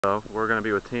So we're going to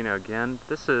be with Tina again.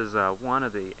 This is one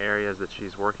of the areas that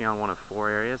she's working on, one of 4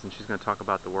 areas, and she's going to talk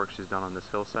about the work she's done on this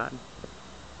hillside.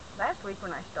 Last week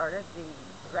when I started, the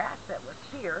grass that was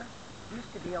here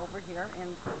used to be over here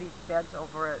in these beds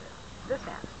over at this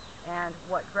end. And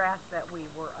what grass that we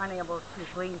were unable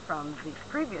to glean from the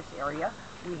previous area,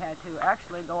 we had to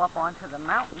actually go up onto the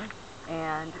mountain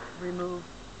and remove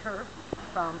turf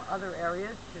from other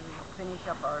areas to finish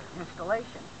up our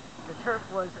installation. The turf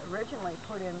was originally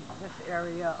put in this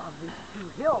area of these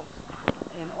 2 hills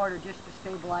in order just to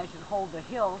stabilize and hold the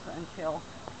hills until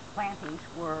plantings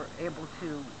were able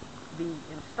to be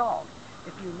installed.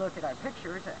 If you look at our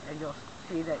pictures, you'll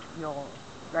see that you'll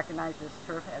recognize this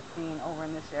turf as being over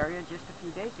in this area just a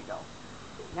few days ago.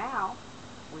 Now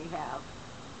we have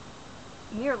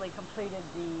nearly completed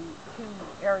the 2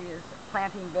 areas,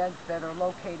 planting beds that are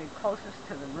located closest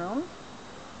to the rooms,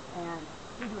 and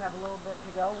we do have a little bit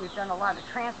to go. We've done a lot of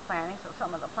transplanting, so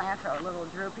some of the plants are a little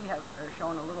droopy, are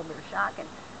showing a little bit of shock, and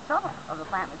some of the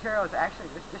plant material is actually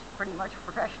just pretty much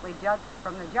professionally dug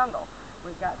from the jungle.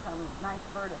 We've got some nice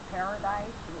bird of paradise,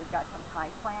 we've got some Thai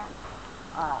plants.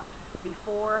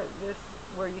 Before this,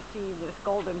 where you see this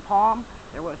golden palm,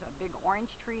 there was a big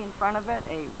orange tree in front of it,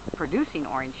 a producing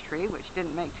orange tree, which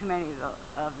didn't make too many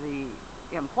of the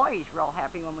employees real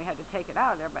happy when we had to take it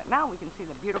out of there, but now we can see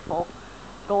the beautiful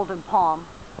golden palm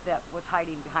that was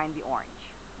hiding behind the orange.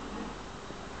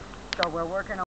 So we're working on